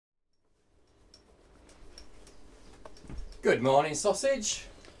Good morning, sausage.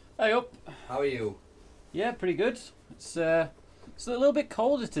 Hey up. How are you? Yeah, pretty good. It's a little bit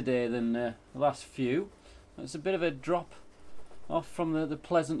colder today than the last few. It's a bit of a drop off from the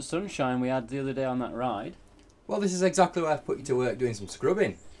pleasant sunshine we had the other day on that ride. Well, this is exactly why I've put you to work doing some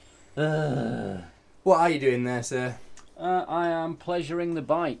scrubbing. What are you doing there, sir? I am pleasuring the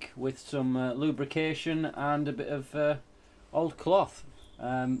bike with some lubrication and a bit of old cloth.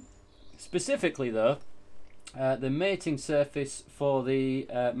 Specifically though, the mating surface for the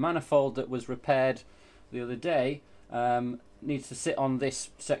manifold that was repaired the other day needs to sit on this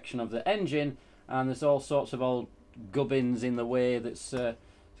section of the engine, and there's all sorts of old gubbins in the way that's going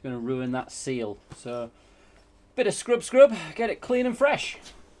to ruin that seal. So, bit of scrub, get it clean and fresh.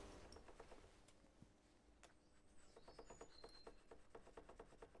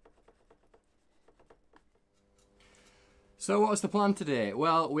 So what's the plan today?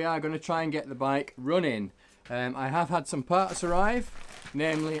 Well, we are going to try and get the bike running. I have had some parts arrive,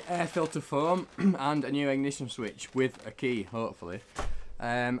 namely air filter foam and a new ignition switch with a key, hopefully.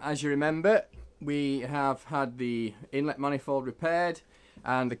 As you remember, we have had the inlet manifold repaired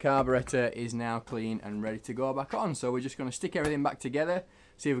and the carburetor is now clean and ready to go back on. So we're just going to stick everything back together,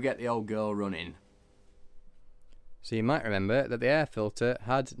 see if we get the old girl running. So you might remember that the air filter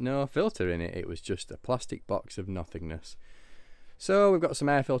had no filter in it. It was just a plastic box of nothingness. So we've got some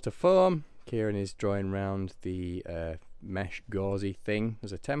air filter foam. Kieran is drawing round the mesh gauzy thing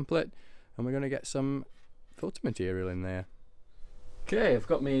as a template, and we're going to get some filter material in there. Okay, I've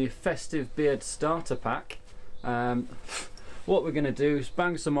got my festive beard starter pack. What we're going to do is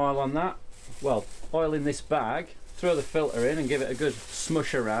bang some oil on that. Well, oil in this bag, throw the filter in and give it a good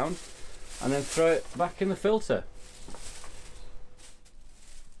smush around, and then throw it back in the filter.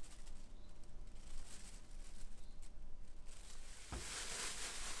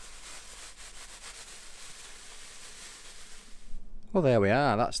 Well, there we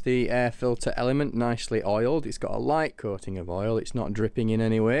are. That's the air filter element, nicely oiled. It's got a light coating of oil. It's not dripping in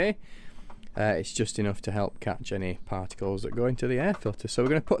any way. It's just enough to help catch any particles that go into the air filter. So we're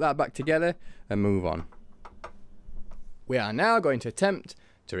going to put that back together and move on. We are now going to attempt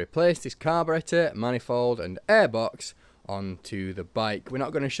to replace this carburetor, manifold and airbox onto the bike. We're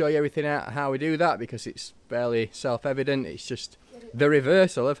not going to show you everything out how we do that because it's fairly self-evident. It's just the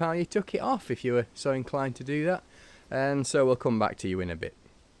reversal of how you took it off if you were so inclined to do that. And so we'll come back to you in a bit.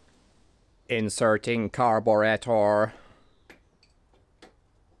 Inserting carburetor.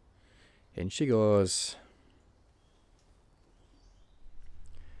 In she goes.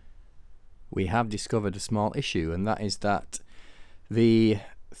 We have discovered a small issue, and that is that the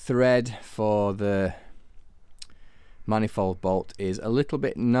thread for the manifold bolt is a little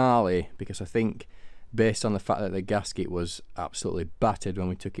bit gnarly, because I think, based on the fact that the gasket was absolutely battered when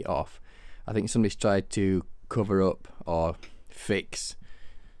we took it off, I think somebody's tried to cover up or fix,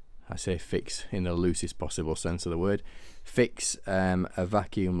 I say fix in the loosest possible sense of the word, fix a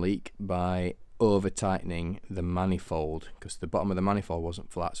vacuum leak by over tightening the manifold, because the bottom of the manifold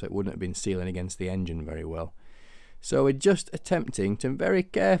wasn't flat, so it wouldn't have been sealing against the engine very well. So we're just attempting to very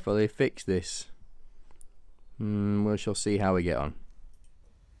carefully fix this. We shall see how we get on.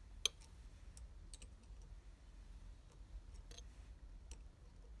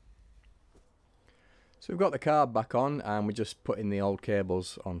 So we've got the carb back on, and we're just putting the old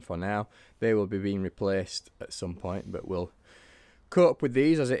cables on for now. They will be being replaced at some point, but we'll cope with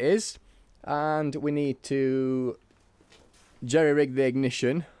these as it is. And we need to jerry-rig the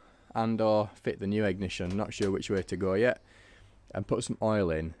ignition and or fit the new ignition, not sure which way to go yet, and put some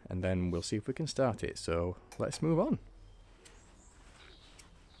oil in, and then we'll see if we can start it. So let's move on.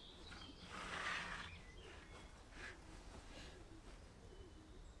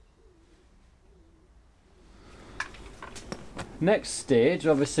 Next stage,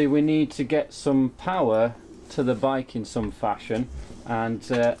 obviously we need to get some power to the bike in some fashion,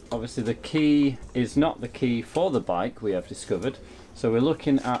 and obviously the key is not the key for the bike, we have discovered, so we're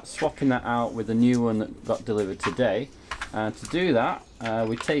looking at swapping that out with the new one that got delivered today. And to do that,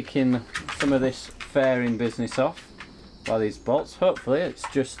 we're taking some of this fairing business off by these bolts. Hopefully it's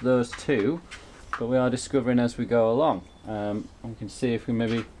just those two, but we are discovering as we go along. We can see if we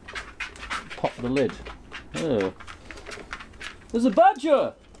maybe pop the lid. Oh. There's a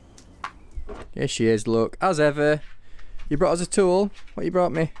badger! Here she is, look, as ever. You brought us a tool. What you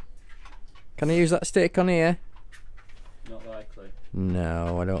brought me? Can I use that stick on here? Not likely.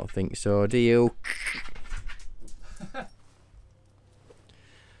 No, I don't think so, do you?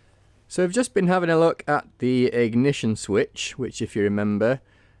 So we've just been having a look at the ignition switch, which, if you remember,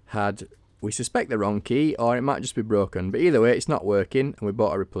 had, we suspect, the wrong key, or it might just be broken. But either way, it's not working, and we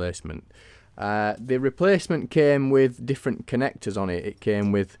bought a replacement. The replacement came with different connectors on it. It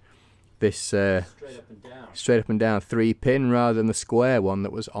came with this straight up and down 3-pin rather than the square one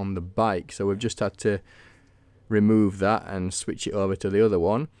that was on the bike. So we've just had to remove that and switch it over to the other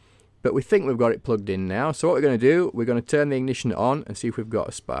one. But we think we've got it plugged in now. So what we're going to do, we're going to turn the ignition on and see if we've got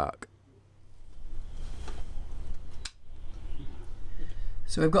a spark.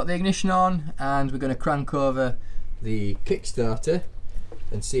 So we've got the ignition on and we're going to crank over the Kickstarter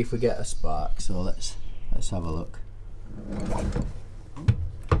and see if we get a spark. So let's have a look.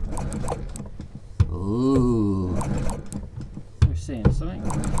 Ooh. We're seeing something.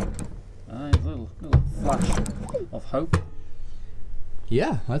 A little flash of hope.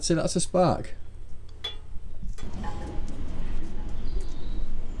 Yeah, I'd say that's a spark.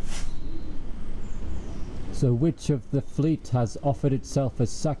 So which of the fleet has offered itself as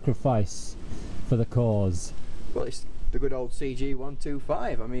sacrifice for the cause? Well, it's the good old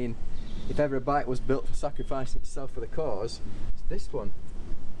CG125. I mean, if ever a bike was built for sacrificing itself for the cause, it's this one.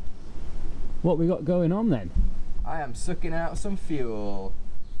 What we got going on then? I am sucking out some fuel.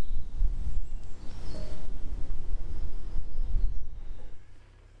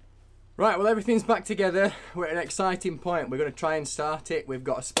 Right, well, everything's back together. We're at an exciting point. We're going to try and start it. We've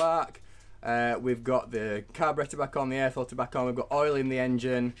got a spark. We've got the carburetor back on, the air filter back on. We've got oil in the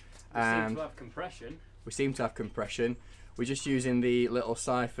engine. We seem to have compression. We seem to have compression. We're just using the little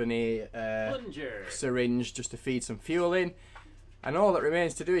siphony syringe just to feed some fuel in. And all that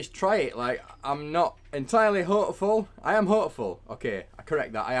remains to do is try it. Like, I'm not entirely hopeful. I am hopeful. Okay, I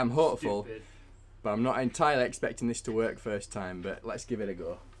correct that. I am hopeful. Stupid. But I'm not entirely expecting this to work first time. But let's give it a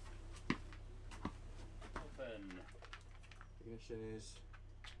go. Open. Ignition is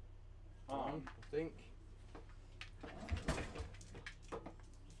On. I think.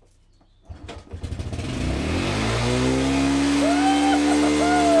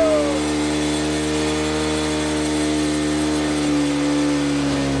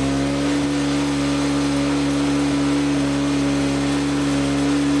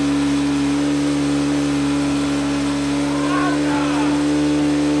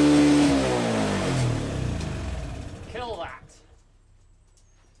 Kill that.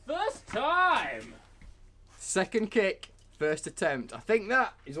 First time. Second kick, first attempt. I think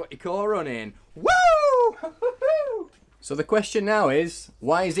that is what you call running. Woo! So the question now is,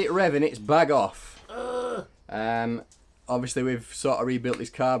 why is it revving its bag off? Obviously we've sort of rebuilt this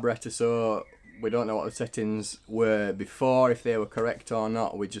carburetor, so we don't know what the settings were before, if they were correct or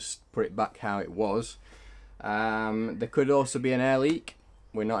not. We just put it back how it was. There could also be an air leak.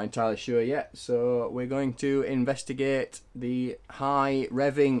 We're not entirely sure yet, so we're going to investigate the high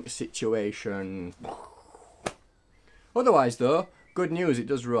revving situation. Otherwise though, good news, it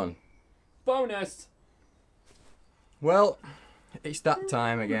does run. Bonus. Well, it's that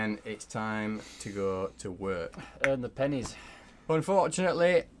time again. It's time to go to work. Earn the pennies.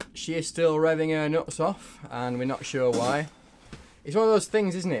 Unfortunately, she is still revving her nuts off, and we're not sure why. It's one of those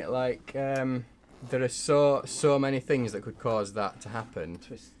things, isn't it? Like, there are so many things that could cause that to happen.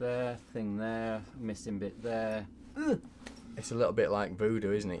 Twist there, thing there, missing bit there. It's a little bit like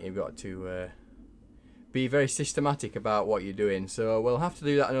voodoo, isn't it? You've got to be very systematic about what you're doing. So we'll have to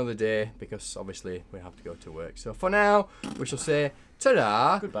do that another day, because obviously we have to go to work. So for now, we shall say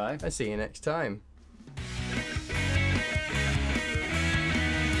ta-da, Goodbye, and see you next time.